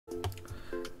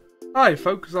Hi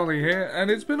folks, Ollie here, and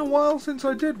it's been a while since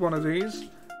I did one of these,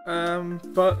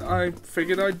 but I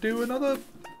figured I'd do another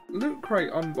Loot Crate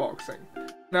unboxing.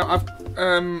 Now,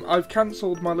 I've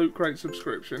cancelled my Loot Crate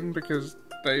subscription because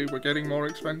they were getting more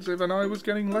expensive and I was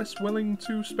getting less willing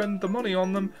to spend the money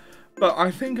on them, but I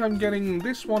think I'm getting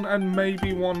this one and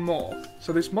maybe one more,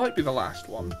 so this might be the last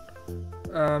one.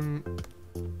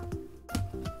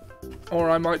 Or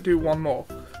I might do one more.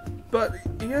 But,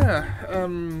 yeah,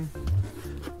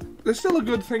 they're still a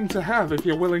good thing to have if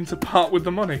you're willing to part with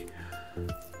the money.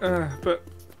 But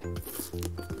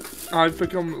I've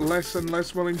become less and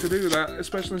less willing to do that,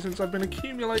 especially since I've been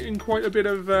accumulating quite a bit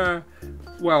of,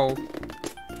 well,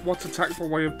 what's a tactful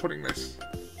way of putting this?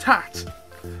 Tat!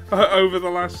 Over the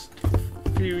last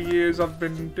few years I've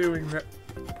been doing it.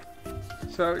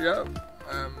 So, yeah,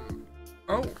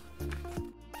 oh.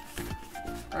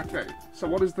 Okay, so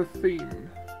what is the theme?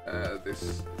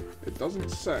 It doesn't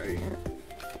say.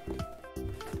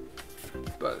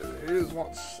 But here's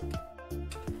what's...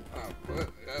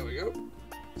 there we go.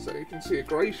 So you can see a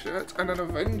grey shirt and an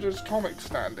Avengers comic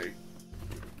standee.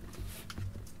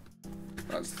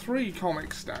 That's 3 comic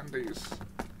standees.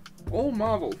 All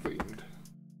Marvel themed.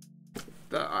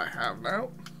 That I have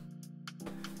now.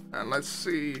 And let's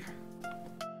see...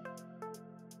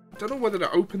 I don't know whether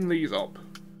to open these up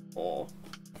or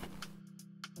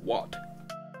what.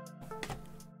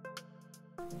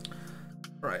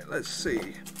 Right, let's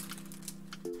see.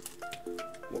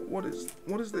 What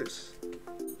is this?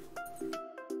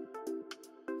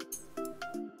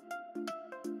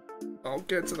 I'll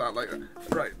get to that later.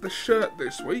 Right, the shirt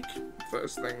this week.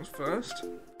 First things first.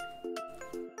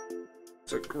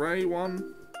 It's a grey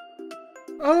one.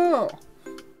 Oh!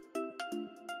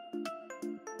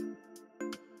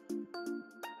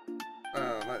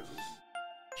 Let's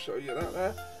show you that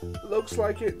there. Looks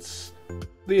like it's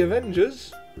the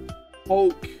Avengers.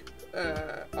 Hulk,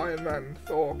 Iron Man,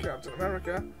 Thor, Captain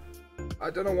America. I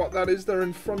don't know what that is they're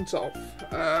in front of.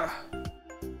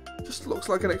 Just looks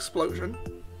like an explosion.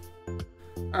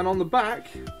 And on the back,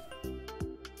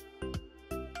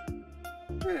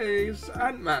 hey, it's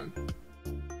Ant-Man.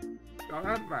 Got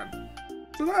Ant-Man.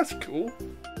 So that's cool.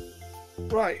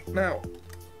 Right, now,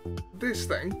 this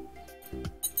thing,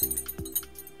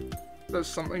 there's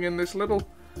something in this little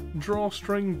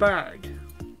drawstring bag.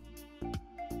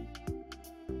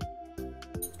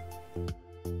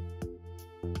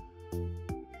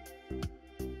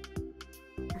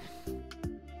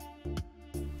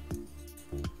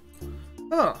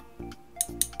 Huh.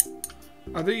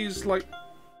 Are these like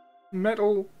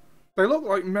metal? They look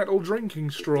like metal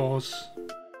drinking straws.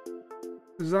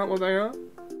 Is that what they are?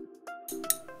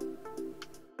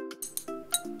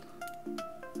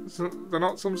 So they're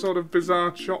not some sort of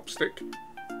bizarre chopstick.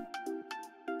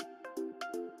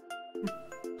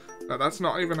 No, that's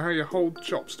not even how you hold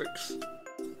chopsticks.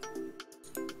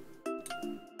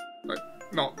 Like,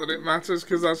 not that it matters,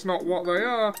 because that's not what they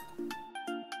are.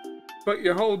 But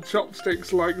you hold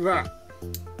chopsticks like that.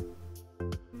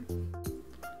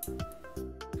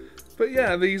 But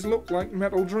yeah, these look like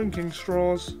metal drinking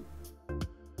straws.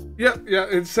 Yep, yeah,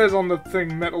 it says on the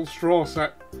thing metal straw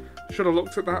set. Should have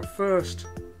looked at that first.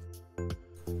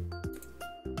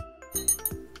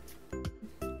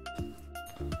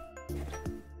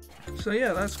 So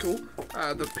yeah, that's cool.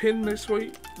 The pin this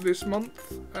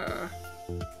month,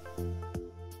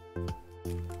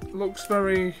 looks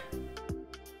very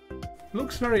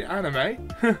anime.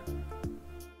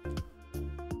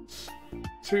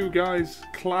 2 guys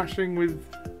clashing with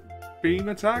beam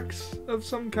attacks of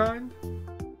some kind.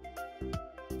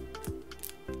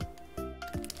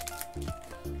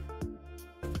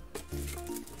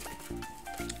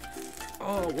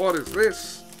 Oh, what is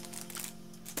this?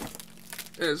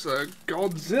 It's a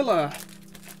Godzilla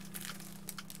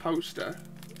poster.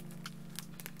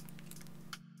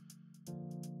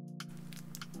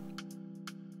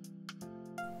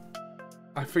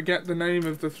 I forget the name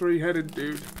of the 3-headed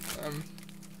dude.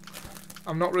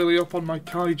 I'm not really up on my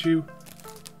kaiju.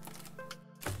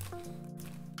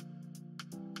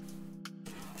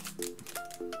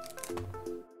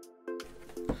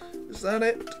 Is that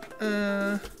it?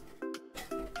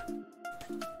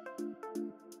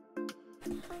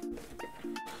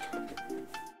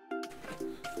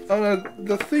 Oh no,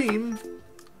 the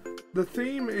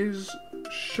theme is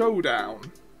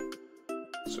Showdown.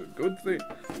 It's a good thing.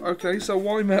 Okay, so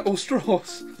why metal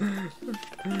straws?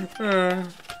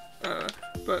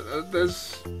 But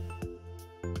there's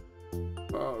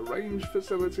range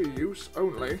facility use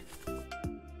only.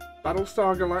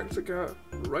 Battlestar Galactica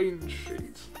range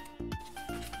sheet.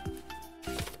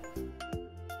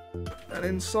 And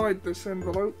inside this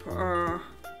envelope are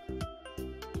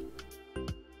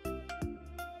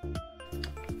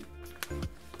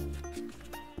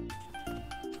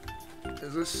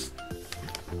is this?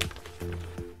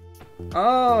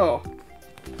 Oh!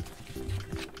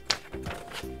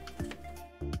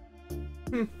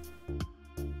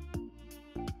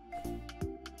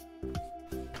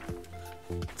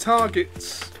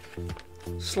 Targets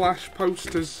 /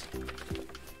 posters.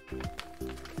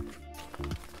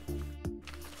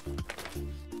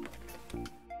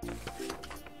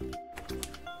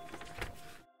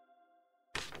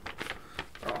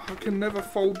 Oh, I can never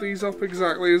fold these up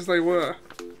exactly as they were.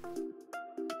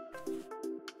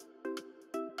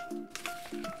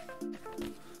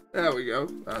 There we go,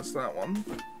 that's that one.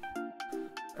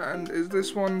 And is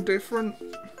this one different?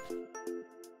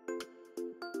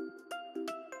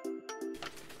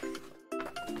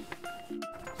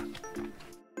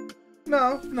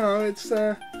 No, it's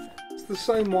the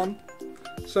same one.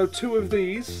 So 2 of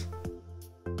these.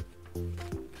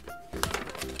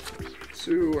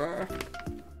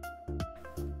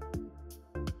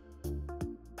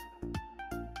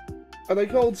 Are they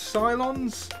called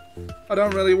Cylons? I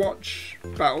don't really watch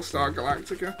Battlestar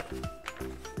Galactica.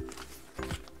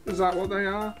 Is that what they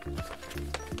are?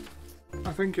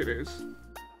 I think it is.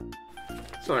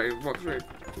 Sorry, what's me?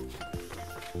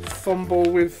 Fumble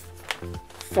with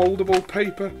foldable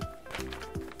paper.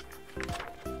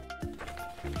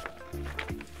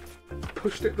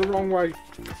 Pushed it the wrong way.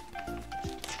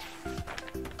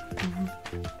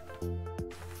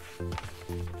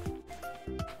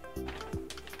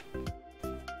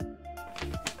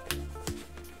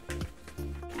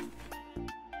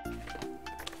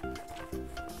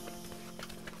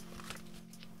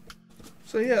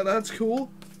 So yeah, that's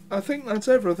cool. I think that's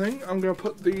everything. I'm going to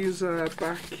put these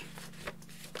back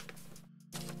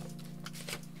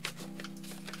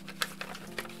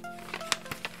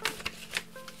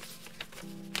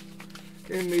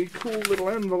in the cool little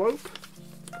envelope.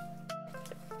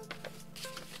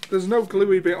 There's no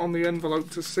gluey bit on the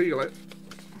envelope to seal it.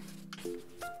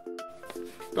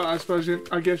 But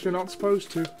I guess you're not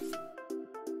supposed to.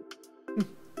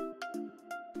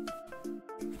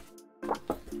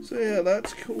 So yeah,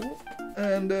 that's cool.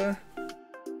 And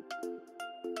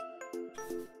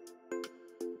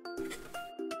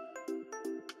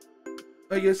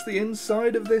I guess the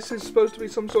inside of this is supposed to be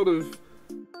some sort of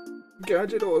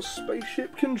gadget or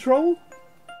spaceship control?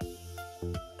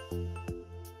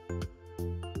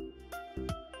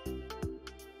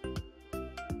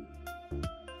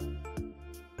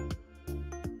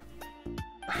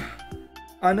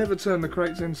 I never turn the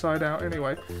crates inside out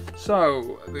anyway.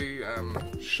 So,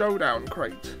 the Showdown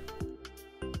crate.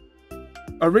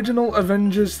 Original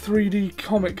Avengers 3D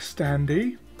comic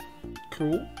standee.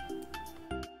 Cool.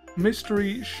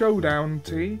 Mystery Showdown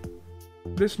tee.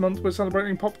 This month we're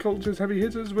celebrating pop culture's heavy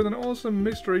hitters with an awesome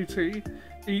mystery tee.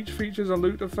 Each features a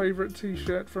loot of favourite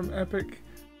t-shirt from epic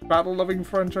battle-loving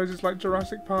franchises like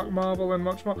Jurassic Park, Marvel and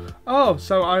much more. Oh,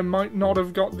 so I might not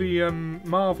have got the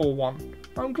Marvel one.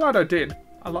 I'm glad I did.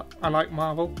 I like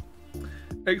Marvel.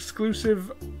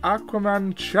 Exclusive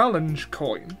Aquaman Challenge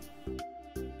coin.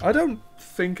 I don't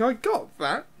think I got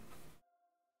that.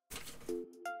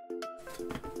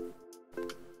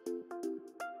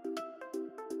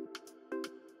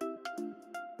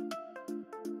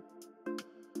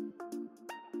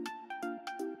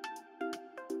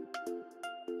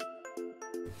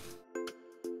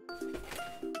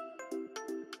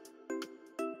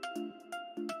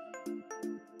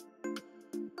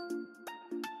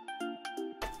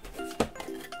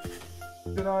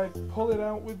 Did I pull it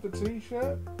out with the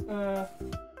t-shirt?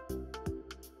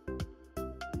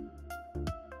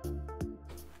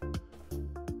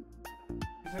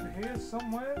 Is it here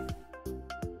somewhere?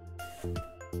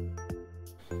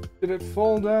 Did it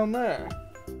fall down there?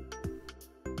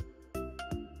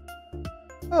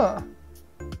 Huh.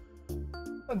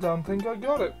 I don't think I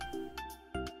got it.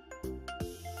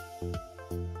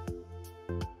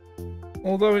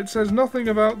 Although it says nothing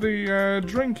about the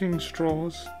drinking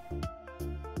straws.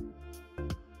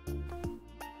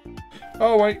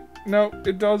 Oh wait, no,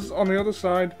 it does on the other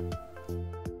side.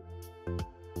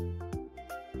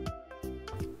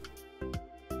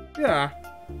 Yeah,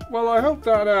 well I hope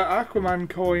that Aquaman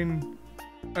coin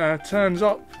turns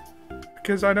up,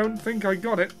 because I don't think I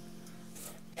got it.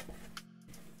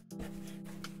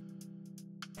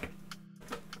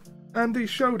 And the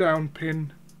Showdown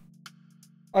pin.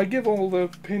 I give all the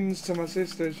pins to my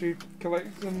sister, she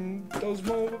collects and does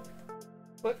more,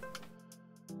 but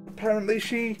apparently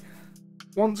she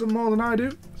wants them more than I do,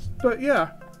 but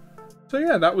yeah. So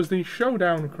yeah, that was the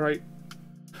Showdown crate.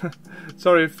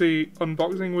 Sorry if the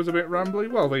unboxing was a bit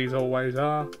rambly, well these always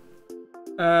are.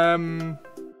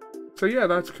 So yeah,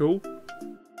 that's cool.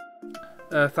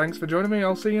 Thanks for joining me,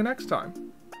 I'll see you next time.